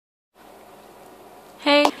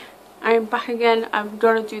Hey, I'm back again. I'm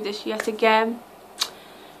gonna do this yet again,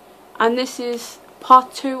 and this is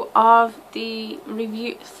part 2 of the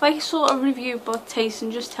review. It's like sort of review but taste,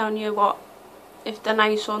 and just telling you what, if they're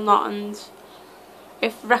nice or not, and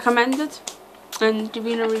if recommended, and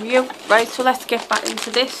doing a review. Right, so let's get back into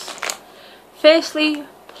this. Firstly,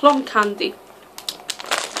 plum candy,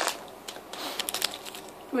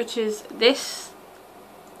 which is this.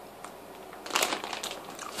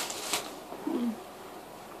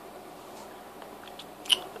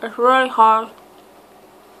 It's really hard,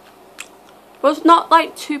 but it's not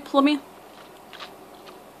like too plummy.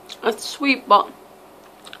 It's sweet, but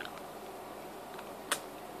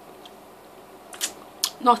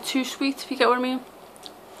not too sweet, if you get what I mean.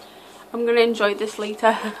 I'm gonna enjoy this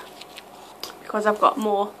later because I've got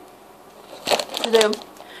more to do.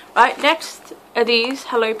 Right, next are these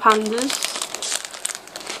Hello Pandas,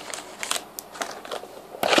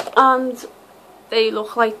 and they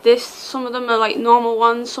look like this. Some of them are like normal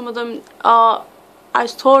ones, some of them are,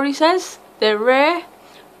 as Tori says, they're rare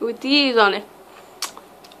with the ears on it.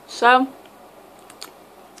 So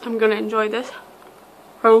I'm gonna enjoy this,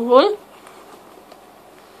 hopefully.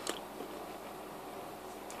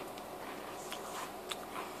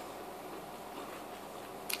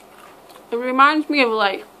 It reminds me of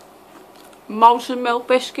like mouse and milk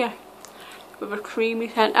biscuit with a creamy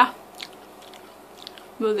centre,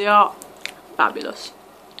 but they are fabulous.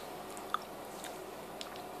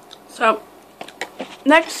 So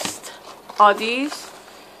next are these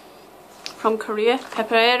from Korea,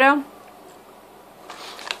 Pepperero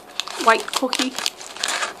white cookie.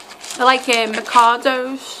 They're like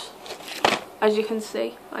Mikados, as you can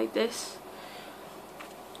see, like this.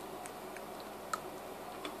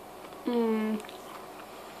 And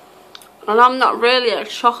I'm not really a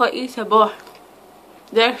chocolate eater, but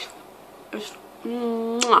this is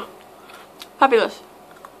fabulous.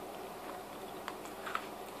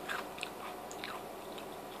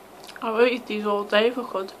 I would eat these all day if I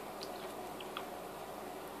could.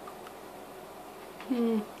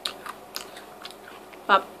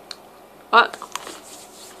 Fab.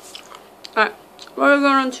 Right, what are we going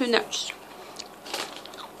on to next?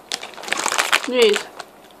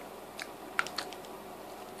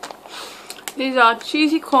 These are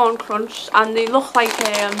cheesy corn crunch, and they look like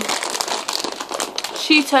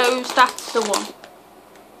Cheetos. That's the one.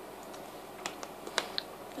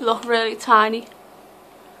 They look really tiny.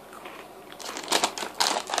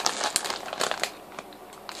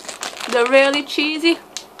 They're really cheesy,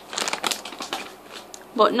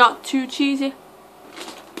 but not too cheesy.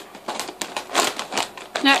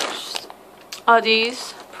 Next are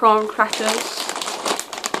these prawn crackers,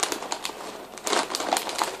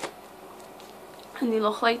 and they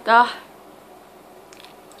look like that.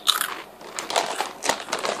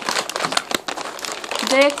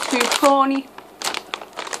 They're too prawny.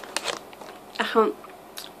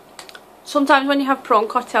 Sometimes when you have prawn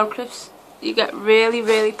cocktail crisps, you get really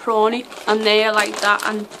prawny, and they are like that.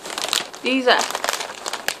 And these are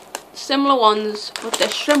similar ones, but they're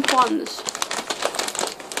shrimp ones.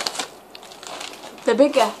 They're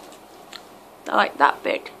bigger. They're like that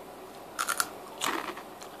big.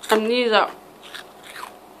 And these are,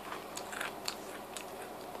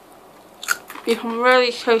 you can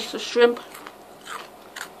really taste the shrimp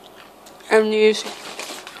in these.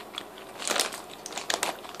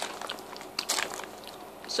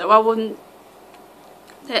 So I wouldn't,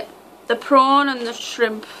 the prawn and the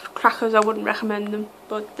shrimp crackers, I wouldn't recommend them,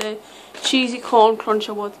 but the cheesy corn crunch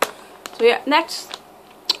I would. So yeah, next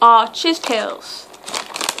are Cheezkales,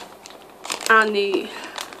 and they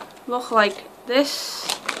look like this.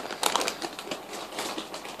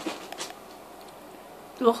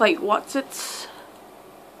 Look like What's-Its.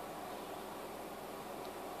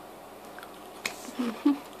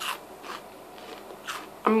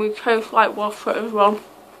 And we taste like What's-It as well.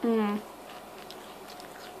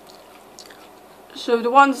 So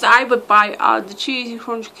the ones that I would buy are the cheesy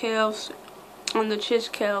crunch kales and the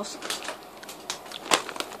Cheezkales.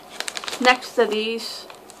 Next are these.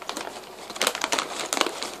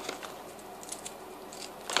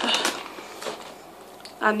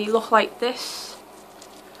 And they look like this.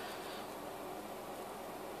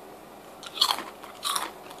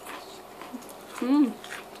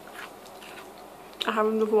 I have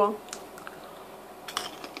another one.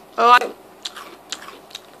 I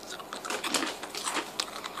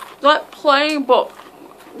like plain, but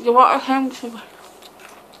you want him to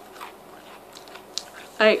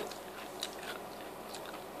like,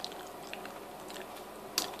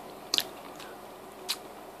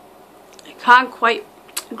 I can't quite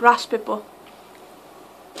grasp it, but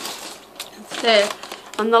it's there.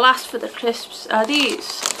 And the last for the crisps are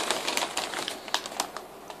these.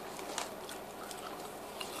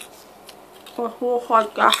 Oh my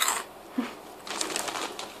god.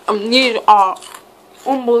 And these are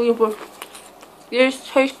unbelievable. These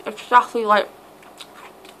taste exactly like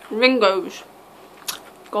Ringo's.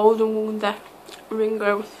 Golden Wonder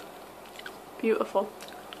Ringo's. Beautiful.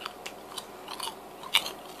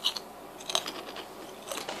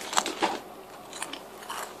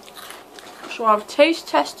 So I've taste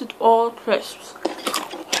tested all crisps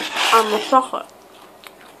and the chocolate.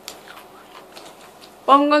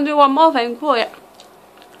 But I'm going to do one more thing for you.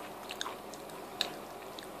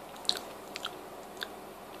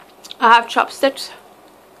 I have chopsticks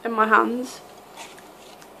in my hands,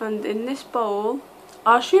 and in this bowl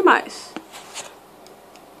are shumais.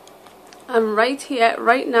 And right here,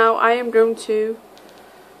 right now, I am going to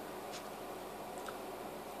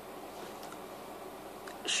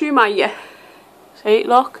shumai you. See,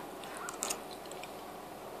 look.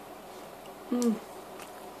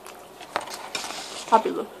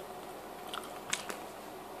 Fabulous.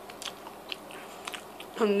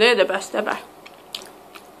 And they're the best ever.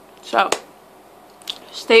 So,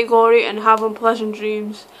 stay gory and have unpleasant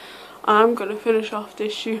dreams. I'm going to finish off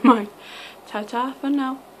this shumai. Ta-ta for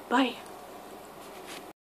now. Bye.